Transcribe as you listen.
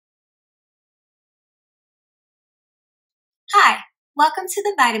Hi, welcome to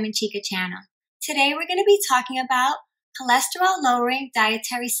the Vitamin Chica channel. Today we're going to be talking about cholesterol-lowering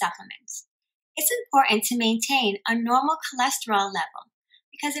dietary supplements. It's important to maintain a normal cholesterol level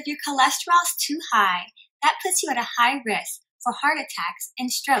because if your cholesterol is too high, that puts you at a high risk for heart attacks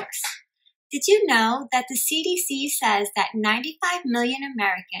and strokes. Did you know that the CDC says that 95 million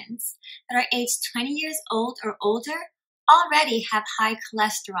Americans that are aged 20 years old or older already have high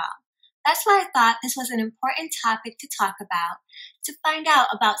cholesterol? That's why I thought this was an important topic to talk about, to find out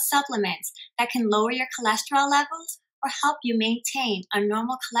about supplements that can lower your cholesterol levels or help you maintain a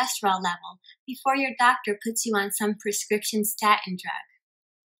normal cholesterol level before your doctor puts you on some prescription statin drug.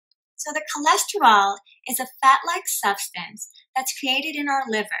 So the cholesterol is a fat-like substance that's created in our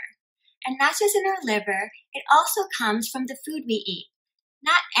liver. And not just in our liver, it also comes from the food we eat.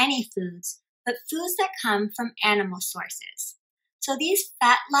 Not any foods, but foods that come from animal sources. So these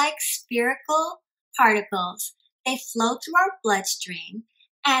fat-like spherical particles, they flow through our bloodstream,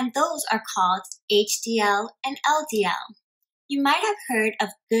 and those are called HDL and LDL. You might have heard of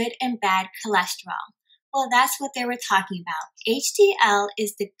good and bad cholesterol. Well, that's what they were talking about. HDL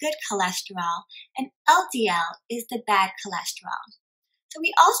is the good cholesterol, and LDL is the bad cholesterol. So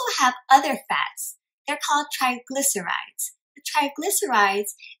we also have other fats. They're called triglycerides. The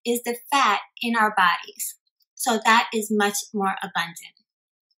triglycerides is the fat in our bodies. So that is much more abundant.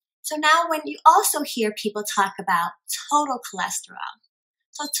 So now when you also hear people talk about total cholesterol.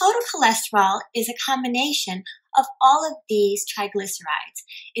 So total cholesterol is a combination of all of these triglycerides.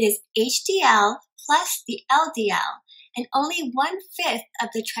 It is HDL plus the LDL and only 1/5 of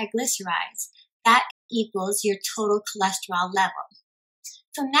the triglycerides. That equals your total cholesterol level.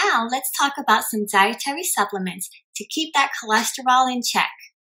 So now let's talk about some dietary supplements to keep that cholesterol in check.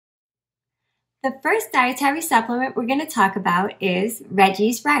 The first dietary supplement we're going to talk about is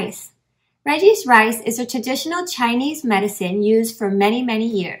Reggie's rice. Reggie's rice is a traditional Chinese medicine used for many, many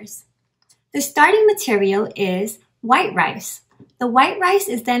years. The starting material is white rice. The white rice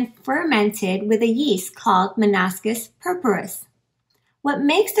is then fermented with a yeast called Monoscus purpureus. What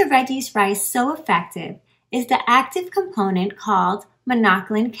makes the Reggie's rice so effective is the active component called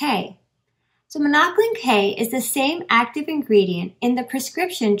monocolin K. So monocolin K is the same active ingredient in the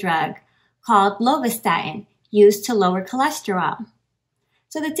prescription drug called lovastatin, used to lower cholesterol.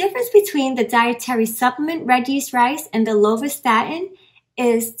 So the difference between the dietary supplement Reggie's rice and the lovastatin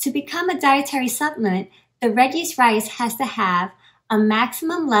is to become a dietary supplement, the Reggie's rice has to have a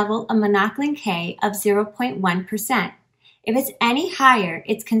maximum level of monocolin K of 0.1%. If it's any higher,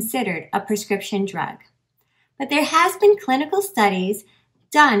 it's considered a prescription drug. But there has been clinical studies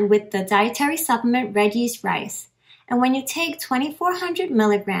done with the dietary supplement Reggie's rice. And when you take 2,400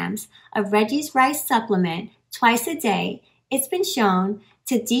 milligrams of Reggie's rice supplement twice a day, it's been shown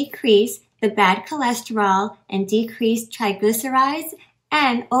to decrease the bad cholesterol and decrease triglycerides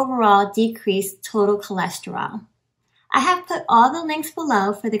and overall decrease total cholesterol. I have put all the links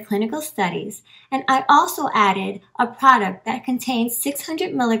below for the clinical studies, and I also added a product that contains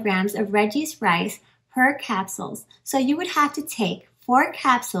 600 milligrams of Reggie's rice per capsules. So you would have to take 4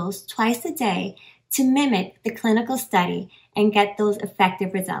 capsules twice a day to mimic the clinical study and get those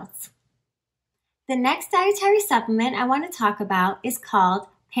effective results. The next dietary supplement I want to talk about is called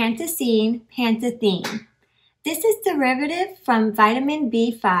Pantesin Pantethine. This is derivative from vitamin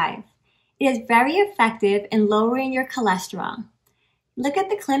B5. It is very effective in lowering your cholesterol. Look at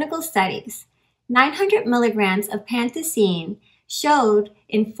the clinical studies. 900 milligrams of Pantesin showed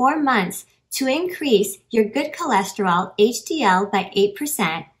in 4 months to increase your good cholesterol, HDL, by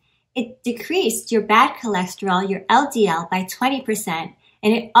 8%. It decreased your bad cholesterol, your LDL, by 20%,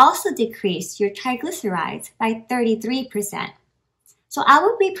 and it also decreased your triglycerides by 33%. So I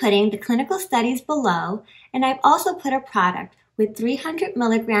will be putting the clinical studies below, and I've also put a product with 300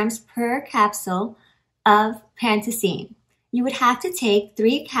 milligrams per capsule of Pantesin. You would have to take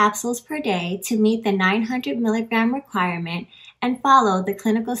 3 capsules per day to meet the 900 milligram requirement and follow the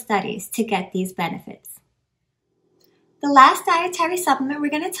clinical studies to get these benefits. The last dietary supplement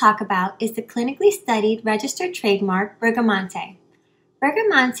we're going to talk about is the clinically studied registered trademark Bergomonte.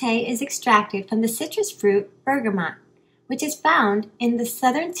 Bergomonte is extracted from the citrus fruit bergamot, which is found in the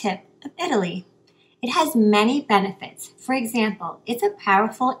southern tip of Italy. It has many benefits. For example, it's a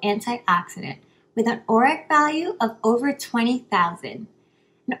powerful antioxidant with an ORAC value of over 20,000.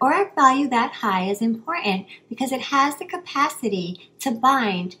 An ORAC value that high is important because it has the capacity to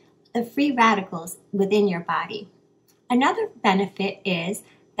bind the free radicals within your body. Another benefit is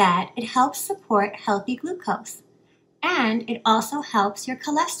that it helps support healthy glucose, and it also helps your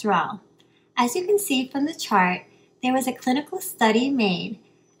cholesterol. As you can see from the chart, there was a clinical study made,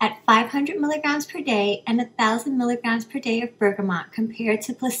 at 500 milligrams per day and 1,000 milligrams per day of bergamot compared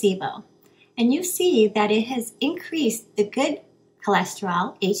to placebo. And you see that it has increased the good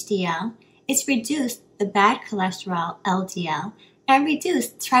cholesterol, HDL, it's reduced the bad cholesterol, LDL, and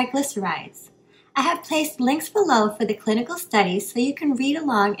reduced triglycerides. I have placed links below for the clinical studies so you can read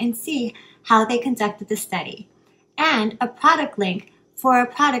along and see how they conducted the study, and a product link for a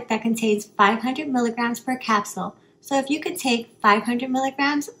product that contains 500 milligrams per capsule. So if you could take 500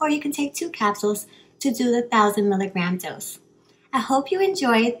 milligrams or you can take 2 capsules to do the 1,000 milligram dose. I hope you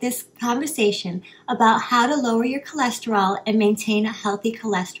enjoyed this conversation about how to lower your cholesterol and maintain a healthy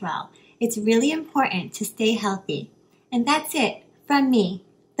cholesterol. It's really important to stay healthy. And that's it from me,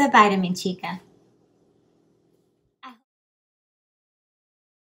 the Vitamin Chica.